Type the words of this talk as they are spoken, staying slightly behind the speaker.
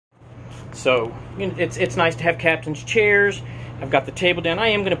So it's nice to have captain's chairs. I've got the table down. I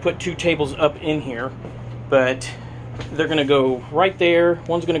am going to put 2 tables up in here, but they're going to go right there.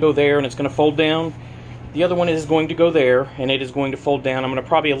 One's going to go there, and it's going to fold down. The other one is going to go there, and it is going to fold down. I'm going to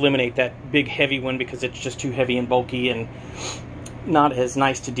probably eliminate that big heavy one because it's just too heavy and bulky and not as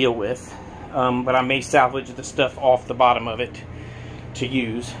nice to deal with. But I may salvage the stuff off the bottom of it to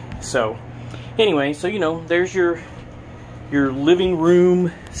use. So anyway, so there's your living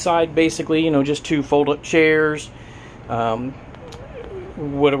room side, basically. Just 2 fold-up chairs.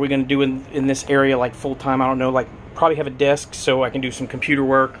 What are we going to do in this area, like full-time? I don't know. Like, probably have a desk so I can do some computer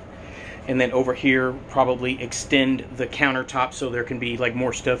work. And then over here, probably extend the countertop so there can be like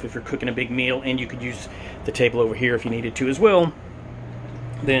more stuff if you're cooking a big meal, and you could use the table over here if you needed to as well.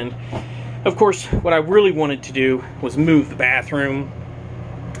 Then, of course, what I really wanted to do was move the bathroom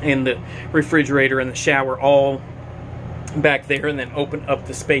and the refrigerator and the shower all back there, and then open up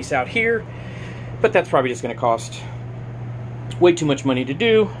the space out here. But that's probably just going to cost way too much money to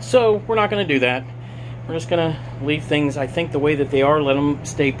do, so we're not going to do that. We're just going to leave things, I think, the way that they are. Let them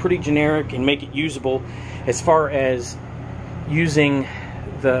stay pretty generic and make it usable. As far as using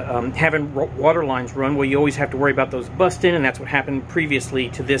the having water lines run, well, you always have to worry about those busting, and that's what happened previously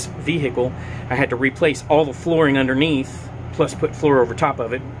to this vehicle. I had to replace all the flooring underneath, plus put floor over top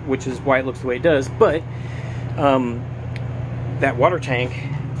of it, which is why it looks the way it does. But that water tank,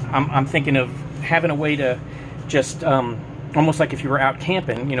 I'm thinking of having a way to just almost like if you were out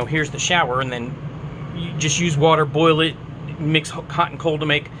camping, here's the shower, and then you just use water, boil it, mix hot and cold to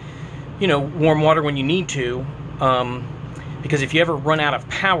make, warm water when you need to. Because if you ever run out of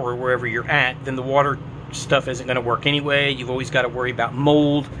power wherever you're at, then the water stuff isn't going to work anyway. You've always got to worry about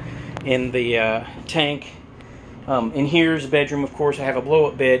mold in the tank. And here's a bedroom, of course. I have a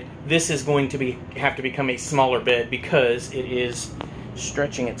blow-up bed. This is going to have to become a smaller bed because it is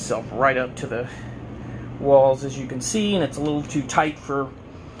stretching itself right up to the walls, as you can see, and it's a little too tight for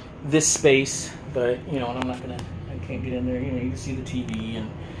this space. But and I can't get in there. You can see the TV,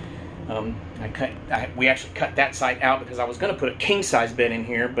 and we actually cut that side out because I was going to put a king-size bed in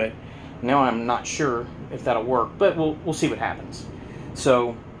here, but now I'm not sure if that'll work. But we'll see what happens.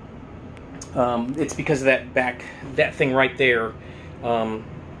 So it's because of that thing right there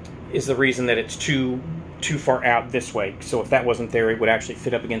is the reason that it's too far out this way. So if that wasn't there, it would actually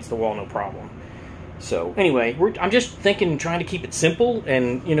fit up against the wall, no problem. So anyway, I'm just trying to keep it simple,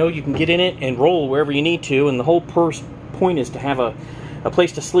 and you can get in it and roll wherever you need to, and the whole point is to have a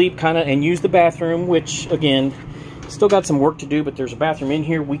place to sleep and use the bathroom, which again, still got some work to do, but there's a bathroom in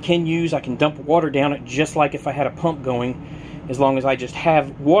here we can use. I can dump water down it just like if I had a pump going, as long as I just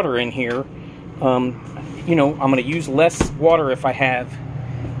have water in here. I'm going to use less water if I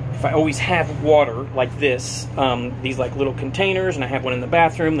always have water like this, these like little containers, and I have one in the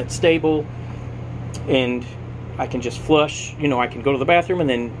bathroom that's stable. And I can just flush, I can go to the bathroom and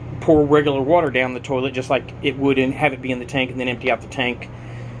then pour regular water down the toilet just like it would, and have it be in the tank, and then empty out the tank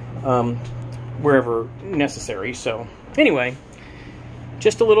wherever necessary. So anyway,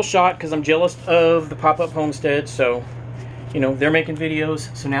 just a little shot because I'm jealous of the Pop-Up Homestead. So they're making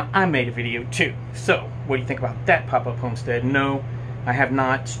videos, so now I made a video too. So what do you think about that Pop-Up Homestead? No, I have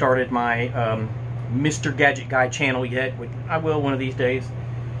not started my Mr. Gadget Guy channel yet. I will one of these days.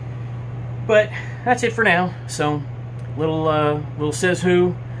 But that's it for now. So little says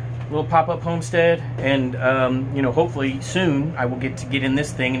who, little Pop-Up Homestead, and hopefully soon I will get in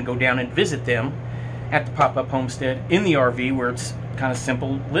this thing and go down and visit them at the Pop-Up Homestead in the RV, where it's kind of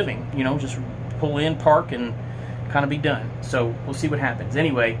simple living. Just pull in, park, and kind of be done. So we'll see what happens.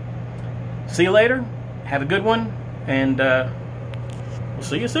 Anyway, see you later. Have a good one, and we'll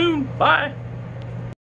see you soon. Bye.